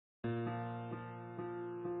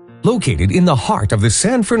Located in the heart of the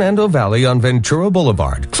San Fernando Valley on Ventura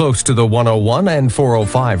Boulevard, close to the 101 and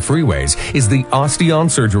 405 freeways, is the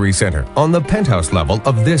Osteon Surgery Center on the penthouse level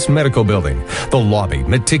of this medical building. The lobby,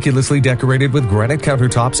 meticulously decorated with granite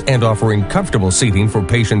countertops and offering comfortable seating for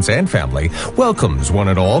patients and family, welcomes one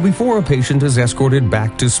and all before a patient is escorted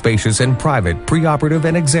back to spacious and private preoperative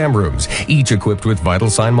and exam rooms, each equipped with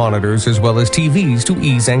vital sign monitors as well as TVs to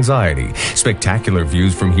ease anxiety. Spectacular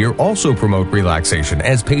views from here also promote relaxation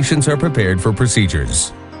as patients are prepared for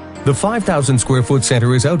procedures. The 5,000 square foot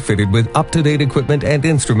center is outfitted with up-to-date equipment and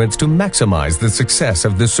instruments to maximize the success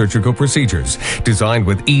of the surgical procedures. Designed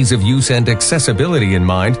with ease of use and accessibility in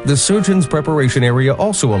mind, the surgeon's preparation area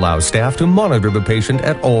also allows staff to monitor the patient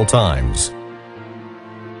at all times.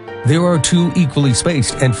 There are 2 equally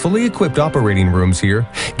spaced and fully equipped operating rooms here,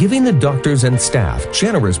 giving the doctors and staff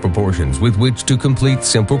generous proportions with which to complete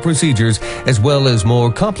simple procedures as well as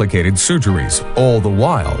more complicated surgeries, all the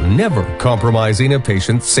while never compromising a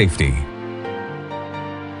patient's safety.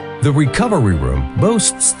 The recovery room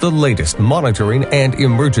boasts the latest monitoring and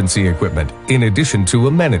emergency equipment, in addition to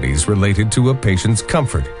amenities related to a patient's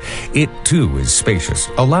comfort. It too is spacious,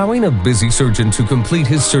 allowing a busy surgeon to complete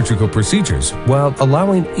his surgical procedures while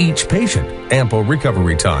allowing each patient ample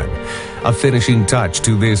recovery time. A finishing touch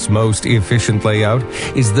to this most efficient layout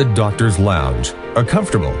is the doctor's lounge, a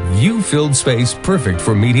comfortable, view-filled space perfect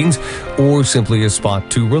for meetings or simply a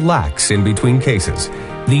spot to relax in between cases.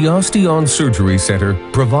 The Osteon Surgery Center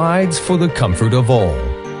provides for the comfort of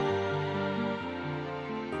all.